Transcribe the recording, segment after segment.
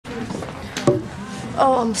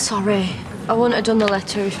Oh, I'm sorry. I wouldn't have done the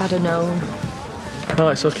letter if I'd have known. No,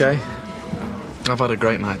 it's okay. I've had a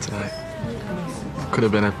great night tonight. Could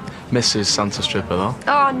have been a Mrs. Santa stripper, though.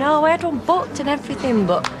 Oh, no, I had one booked and everything,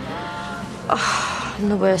 but... Oh, I'm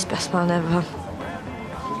the worst best man ever.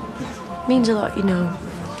 Means a lot, you know.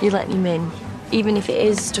 You letting him in, even if it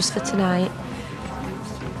is just for tonight.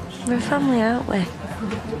 We're a family, aren't we?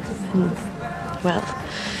 And, well,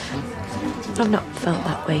 I've not felt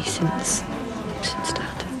that way since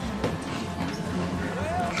Dad.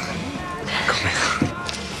 Come here.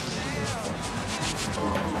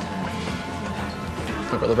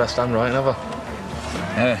 I've got the best handwriting ever.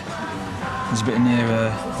 Yeah. There's a bit in here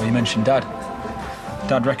where you mentioned Dad.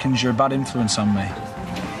 Dad reckons you're a bad influence on me.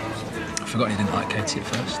 I forgot he didn't like Katie at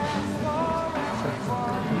first.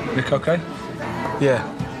 Rick okay? Yeah.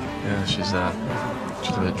 Yeah, she's a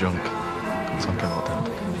bit drunk. Talking about Dad.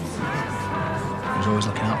 He was always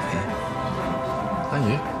looking out for you. And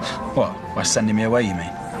you? What? By sending me away, you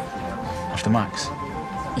mean? After Max?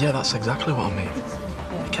 Yeah, that's exactly what I mean.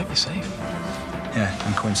 He kept me safe. Yeah,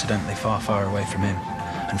 and coincidentally far, far away from him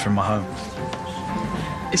and from my home.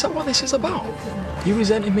 Is that what this is about? You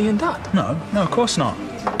resenting me and Dad? No, of course not.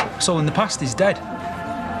 It's all in the past. He's dead.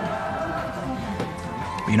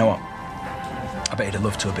 But you know what? I bet he'd have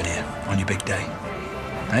loved to have been here on your big day.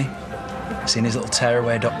 Eh? Seeing his little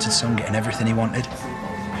tearaway adopted son getting everything he wanted.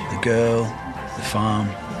 The girl, the farm.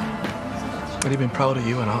 Would he have been proud of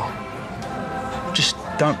you and all? Just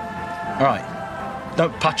don't. All right?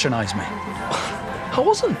 Don't patronise me. I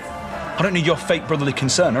wasn't. I don't need your fake brotherly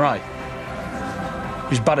concern, all right?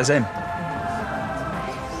 You're as bad as him.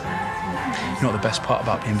 You know what the best part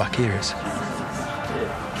about being back here is?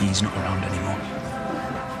 He's not around anymore.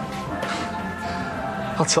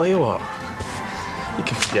 I'll tell you what. You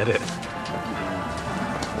can forget it.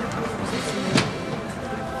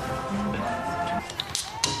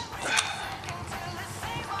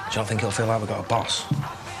 Do you not think it'll feel like we've got a boss?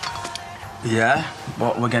 Yeah,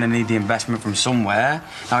 but we're going to need the investment from somewhere.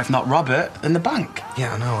 Now, if not Robert, then the bank.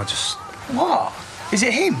 Yeah, I know, I just... What? Is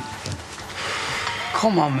it him?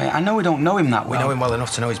 Come on, mate. I know we don't know him that well. We know him well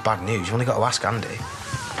enough to know it's bad news. You've only got to ask Andy.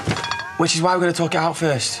 Which is why we're going to talk it out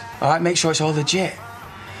first. All right, make sure it's all legit.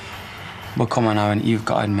 Well, come on, Aaron. You've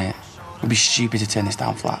got to admit, it would be stupid to turn this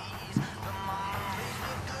down flat.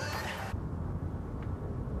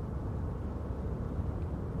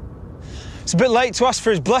 It's a bit late to ask for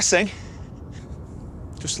his blessing.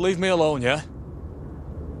 Just leave me alone, yeah?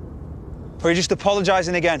 Or are you just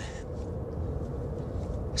apologising again?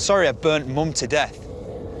 Sorry I burnt Mum to death.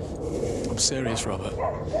 I'm serious, Robert.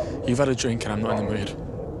 You've had a drink and I'm not in the mood.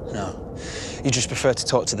 No, you just prefer to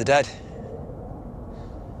talk to the dead.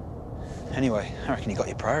 Anyway, I reckon you got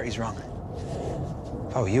your priorities wrong.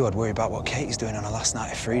 If I were you, I'd worry about what Katie's doing on her last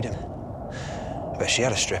night of freedom. I bet she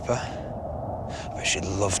had a stripper. I bet she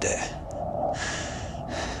loved it.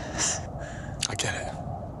 I get it.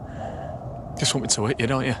 Just want me to hit you,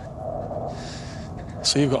 don't you?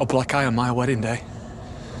 So you've got a black eye on my wedding day.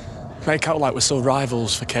 Make out like we're still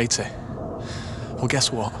rivals for Katie. Well,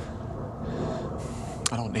 guess what?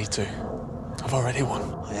 I don't need to. I've already won.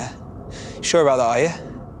 Oh, yeah? You sure about that, are you?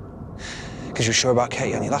 Because you were sure about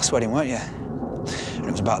Katie on your last wedding, weren't you? And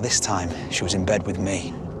it was about this time she was in bed with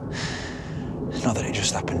me. Not that it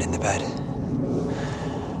just happened in the bed.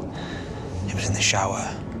 It was in the shower,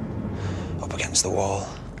 up against the wall.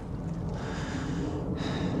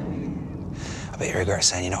 I bet you regret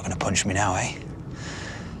saying you're not going to punch me now, eh?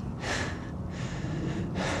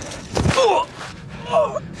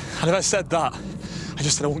 I never said that. I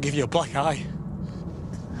just said I won't give you a black eye.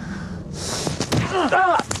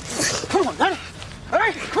 Come on, then.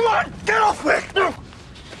 Hey, come on, get off me! No.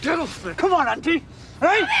 Get off me. Come on, Auntie.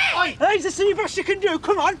 Hey, hey, is this the best you can do?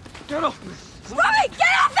 Come on. Get off me. Robbie,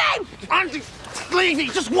 get off him! Auntie, please,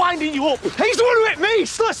 he's just winding you up. He's the one who hit me,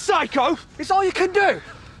 still a psycho. It's all you can do.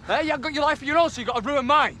 Hey, you haven't got your life of your own, so you've got to ruin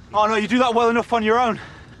mine. Oh, no, you do that well enough on your own.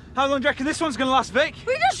 How long do you reckon this one's going to last, Vic?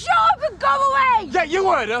 We just shut up and go away! Yeah,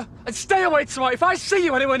 you heard her. And stay away tonight if I see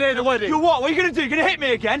you anywhere near the wedding. You what? What are you going to do? You're going to hit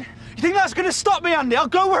me again? You think that's going to stop me, Andy? I'll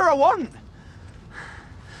go where I want.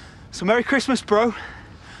 So Merry Christmas, bro.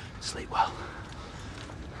 Sleep well.